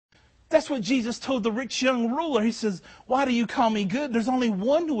That's what Jesus told the rich young ruler. He says, why do you call me good? There's only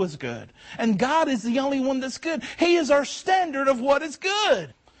one who is good. And God is the only one that's good. He is our standard of what is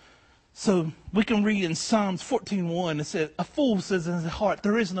good. So we can read in Psalms 14:1, it says, a fool says in his heart,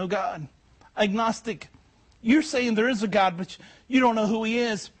 there is no God. Agnostic, you're saying there is a God, but you don't know who he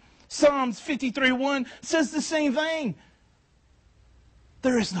is. Psalms 53:1 says the same thing.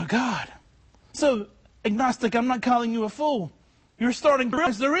 There is no God. So, agnostic, I'm not calling you a fool. You're starting to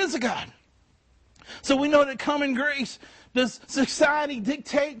realize there is a God. So we know that common grace, does society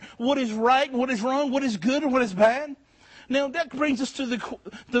dictate what is right, what is wrong, what is good, and what is bad? Now that brings us to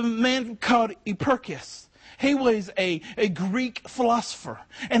the man called Epicurus. He was a Greek philosopher,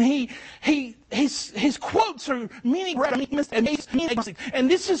 and his quotes are meaningless and agnostic. And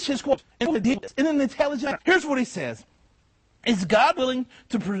this is his quote in an intelligent. Here's what he says: is God willing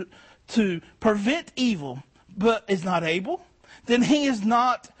to prevent evil, but is not able? Then he is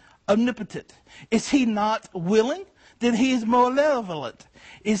not omnipotent. Is he not willing? Then he is malevolent.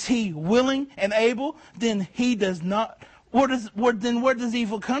 Is he willing and able? Then he does not. Where does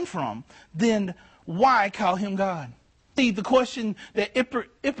evil come from? Then why call him God? See, the question that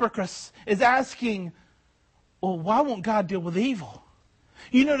Epicurus is asking, well, why won't God deal with evil?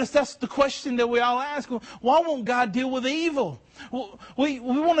 You notice that's the question that we all ask. Why won't God deal with evil? We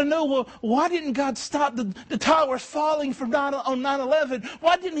want to know, well, why didn't God stop the towers falling on 9/11?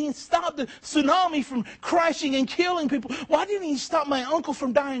 Why didn't he stop the tsunami from crashing and killing people? Why didn't he stop my uncle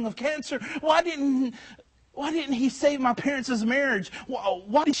from dying of cancer? Why didn't he save my parents' marriage?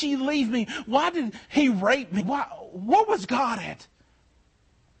 Why did she leave me? Why did he rape me? Where was God at?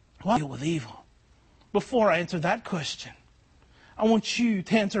 Why deal with evil? Before I answer that question, I want you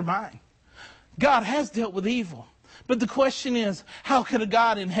to answer mine. God has dealt with evil. But the question is, how could a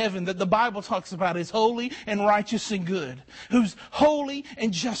God in heaven that the Bible talks about is holy and righteous and good, who's holy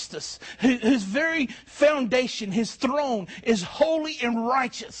and justice, whose very foundation, his throne is holy and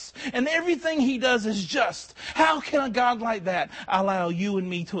righteous, and everything he does is just, how can a God like that allow you and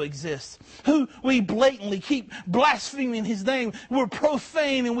me to exist? Who we blatantly keep blaspheming his name, we're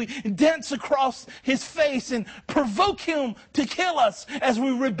profane, and we dance across his face and provoke him to kill us as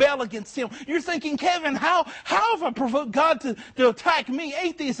we rebel against him. You're thinking, Kevin, how have I provoked God to attack me?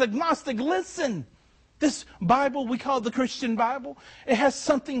 Atheist, agnostic, listen. This Bible, we call it the Christian Bible, it has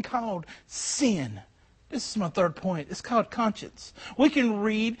something called sin. This is my third point. It's called conscience. We can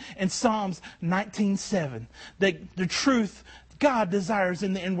read in Psalms 19:7 that the truth God desires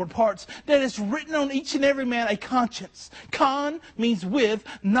in the inward parts, that it's written on each and every man a conscience. Con means with,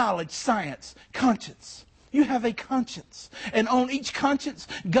 knowledge, science, conscience. You have a conscience. And on each conscience,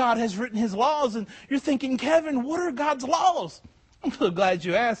 God has written his laws. And you're thinking, Kevin, what are God's laws? I'm so glad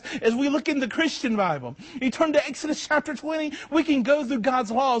you asked. As we look in the Christian Bible, you turn to Exodus chapter 20, we can go through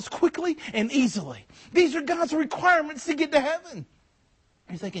God's laws quickly and easily. These are God's requirements to get to heaven.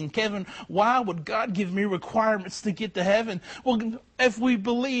 You're thinking, Kevin, why would God give me requirements to get to heaven? Well, if we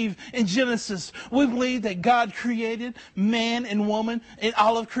believe in Genesis, we believe that God created man and woman in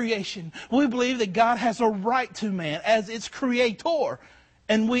all of creation. We believe that God has a right to man as its creator.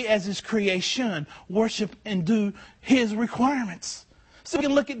 And we as his creation worship and do his requirements. So we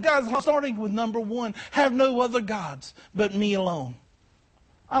can look at God's law, starting with number 1, have no other gods but me alone.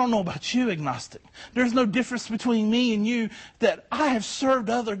 I don't know about you, agnostic. There's no difference between me and you that I have served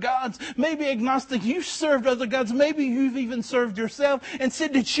other gods. Maybe, agnostic, you've served other gods. Maybe you've even served yourself and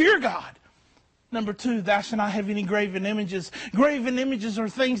said that you're God. Number 2, thou shalt not have any graven images. Graven images are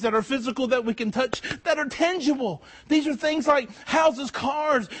things that are physical, that we can touch, that are tangible. These are things like houses,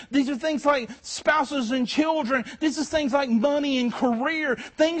 cars. These are things like spouses and children. These are things like money and career.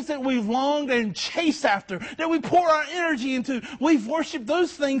 Things that we've longed and chased after, that we pour our energy into. We've worshipped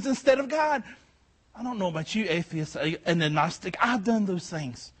those things instead of God. I don't know about you, atheist and agnostic. I've done those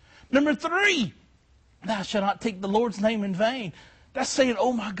things. Number 3, thou shalt not take the Lord's name in vain. That's saying,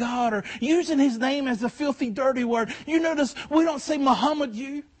 oh my God, or using his name as a filthy, dirty word. You notice we don't say Muhammad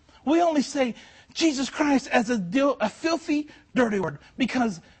you. We only say Jesus Christ as a filthy, dirty word.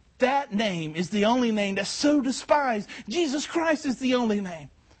 Because that name is the only name that's so despised. Jesus Christ is the only name.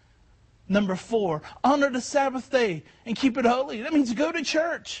 Number 4, honor the Sabbath day and keep it holy. That means go to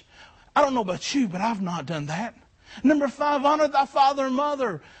church. I don't know about you, but I've not done that. Number 5, honor thy father and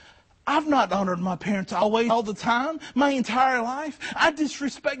mother. I've not honored my parents always, all the time, my entire life. I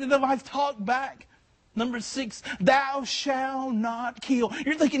disrespected them. I've talked back. Number 6, thou shalt not kill.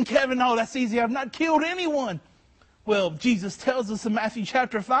 You're thinking, Kevin, oh, that's easy. I've not killed anyone. Well, Jesus tells us in Matthew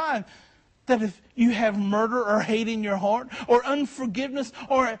chapter 5 that if you have murder or hate in your heart or unforgiveness,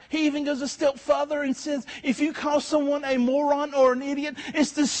 or he even goes a step further and says, if you call someone a moron or an idiot,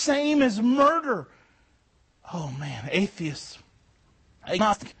 it's the same as murder. Oh man, atheists,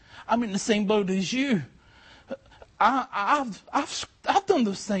 agnostic, I'm in the same boat as you. I've done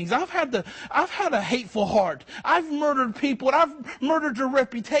those things. I've had a hateful heart. I've murdered people. I've murdered your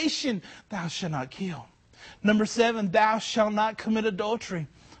reputation. Thou shalt not kill. Number 7, thou shalt not commit adultery.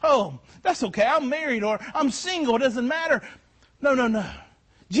 Oh, that's okay. I'm married or I'm single. It doesn't matter. No.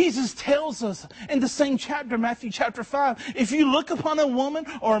 Jesus tells us in the same chapter, Matthew chapter 5, if you look upon a woman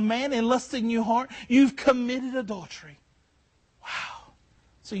or a man and lust in your heart, you've committed adultery. Wow.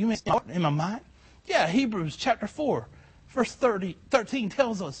 So you may say, in my mind? Yeah, Hebrews chapter 4, verse 13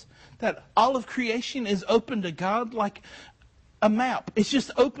 tells us that all of creation is open to God like a map. It's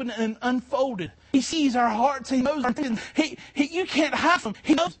just open and unfolded. He sees our hearts. He knows our things. You can't hide from him.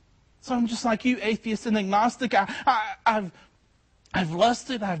 He knows. So I'm just like you, atheist and agnostic. I've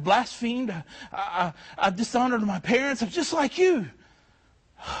lusted. I've blasphemed. I've dishonored my parents. I'm just like you.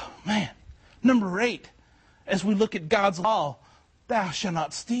 Oh, man. Number 8, as we look at God's law, thou shalt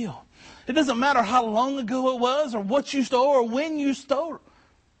not steal. It doesn't matter how long ago it was or what you stole or when you stole.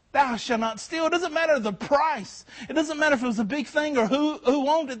 Thou shalt not steal. It doesn't matter the price. It doesn't matter if it was a big thing or who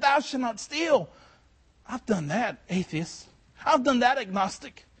owned it. Thou shalt not steal. I've done that, atheist. I've done that,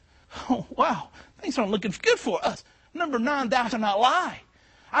 agnostic. Oh, wow. Things aren't looking good for us. Number 9, thou shalt not lie.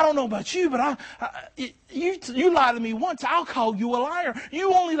 I don't know about you, but you lie to me once, I'll call you a liar.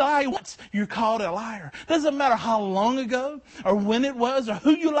 You only lie once, you're called a liar. Doesn't matter how long ago or when it was or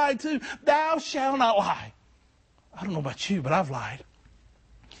who you lied to. Thou shalt not lie. I don't know about you, but I've lied.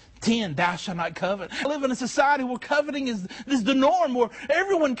 10, thou shalt not covet. I live in a society where coveting is the norm, where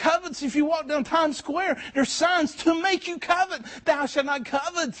everyone covets. If you walk down Times Square, there's signs to make you covet. Thou shalt not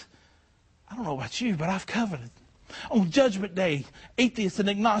covet. I don't know about you, but I've coveted. On Judgment Day, atheist and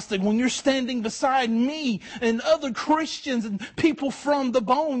agnostic, when you're standing beside me and other Christians and people from the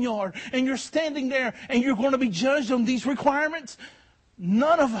boneyard, and you're standing there and you're going to be judged on these requirements,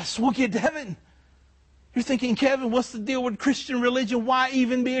 none of us will get to heaven. You're thinking, Kevin, what's the deal with Christian religion? Why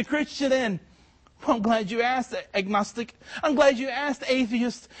even be a Christian then? Well, I'm glad you asked, agnostic. I'm glad you asked,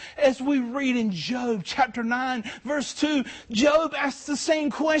 atheist. As we read in Job chapter 9, verse 2, Job asks the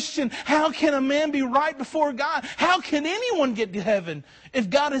same question. How can a man be right before God? How can anyone get to heaven if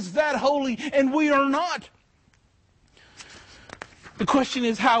God is that holy and we are not? The question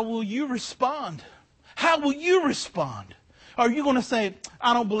is, how will you respond? How will you respond? Are you going to say,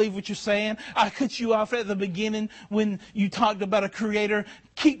 I don't believe what you're saying? I cut you off at the beginning when you talked about a creator.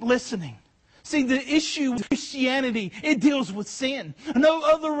 Keep listening. See, the issue with Christianity, it deals with sin. No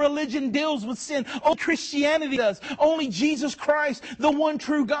other religion deals with sin. Only Christianity does. Only Jesus Christ, the one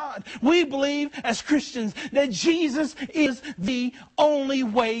true God. We believe as Christians that Jesus is the only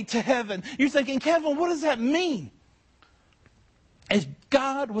way to heaven. You're thinking, Kevin, what does that mean? If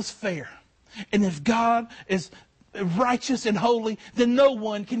God was fair, and if God is righteous and holy, then no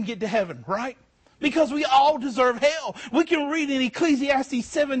one can get to heaven, right? Because we all deserve hell. We can read in Ecclesiastes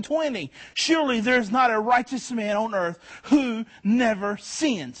 7:20, surely there's not a righteous man on earth who never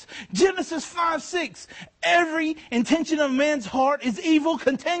sins. Genesis 5:6, every intention of man's heart is evil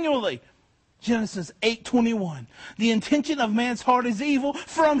continually. Genesis 8:21, the intention of man's heart is evil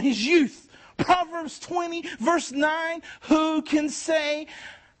from his youth. Proverbs 20, verse 9, who can say,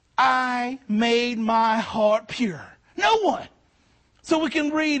 I made my heart pure? No one. So we can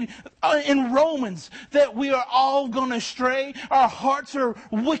read in Romans that we are all going to stray. Our hearts are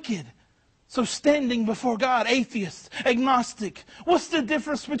wicked. So standing before God, atheist, agnostic, what's the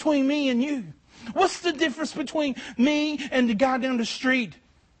difference between me and you? What's the difference between me and the guy down the street?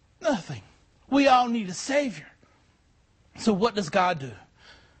 Nothing. We all need a Savior. So what does God do?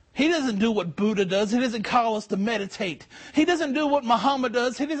 He doesn't do what Buddha does. He doesn't call us to meditate. He doesn't do what Muhammad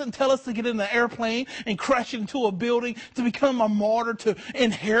does. He doesn't tell us to get in an airplane and crash into a building to become a martyr to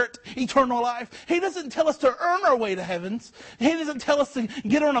inherit eternal life. He doesn't tell us to earn our way to heavens. He doesn't tell us to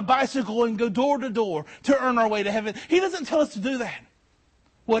get on a bicycle and go door to door to earn our way to heaven. He doesn't tell us to do that.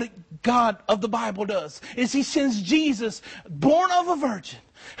 What God of the Bible does is He sends Jesus, born of a virgin,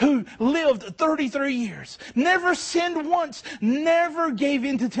 who lived 33 years, never sinned once, never gave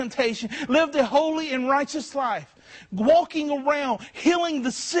in to temptation, lived a holy and righteous life, walking around, healing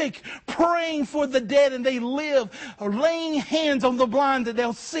the sick, praying for the dead and they live, or laying hands on the blind that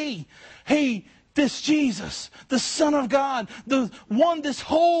they'll see. This Jesus, the Son of God, the one this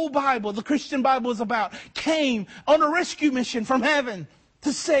whole Bible, the Christian Bible is about, came on a rescue mission from heaven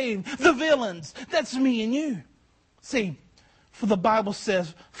to save the villains. That's me and you. See, For the Bible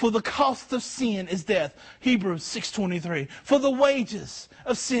says, for the cost of sin is death. Hebrews 6:23. For the wages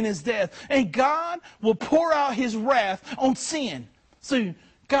of sin is death. And God will pour out his wrath on sin. So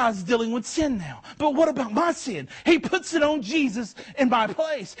God's dealing with sin now. But what about my sin? He puts it on Jesus in my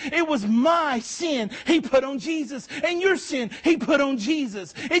place. It was my sin he put on Jesus. And your sin he put on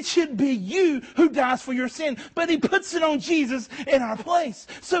Jesus. It should be you who dies for your sin. But he puts it on Jesus in our place.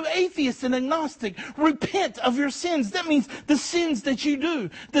 So atheist and agnostic, repent of your sins. That means the sins that you do.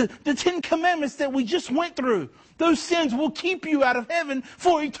 The 10 commandments that we just went through. Those sins will keep you out of heaven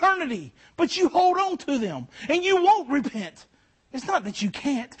for eternity. But you hold on to them. And you won't repent. It's not that you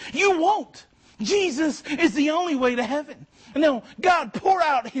can't. You won't. Jesus is the only way to heaven. Now, God poured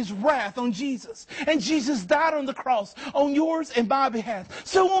out his wrath on Jesus. And Jesus died on the cross on yours and my behalf.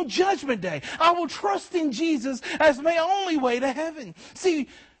 So on Judgment Day, I will trust in Jesus as my only way to heaven. See,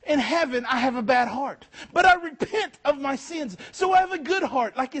 in heaven, I have a bad heart. But I repent of my sins. So I have a good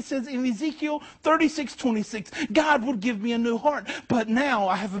heart. Like it says in Ezekiel 36:26. God would give me a new heart. But now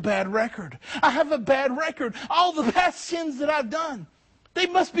I have a bad record. I have a bad record. All the past sins that I've done, they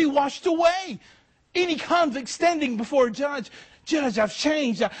must be washed away. Any convict standing before a judge, I've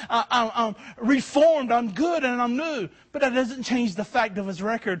changed. I'm reformed. I'm good and I'm new. But that doesn't change the fact of his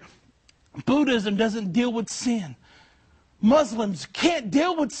record. Buddhism doesn't deal with sin. Muslims can't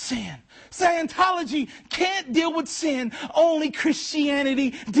deal with sin. Scientology can't deal with sin. Only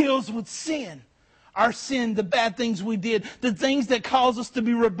Christianity deals with sin. Our sin, the bad things we did, the things that cause us to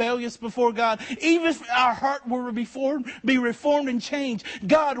be rebellious before God, even if our heart were be reformed and changed,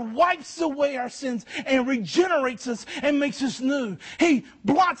 God wipes away our sins and regenerates us and makes us new. He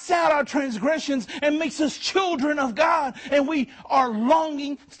blots out our transgressions and makes us children of God, and we are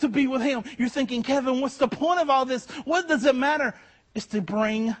longing to be with him. You're thinking, Kevin, what's the point of all this? What does it matter? It's to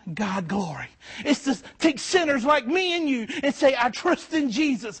bring God glory. It's to take sinners like me and you and say, I trust in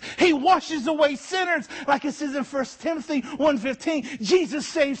Jesus. He washes away sinners. Like it says in 1 Timothy 1:15, Jesus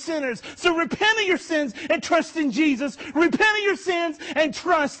saves sinners. So repent of your sins and trust in Jesus. Repent of your sins and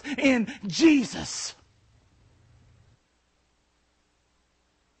trust in Jesus.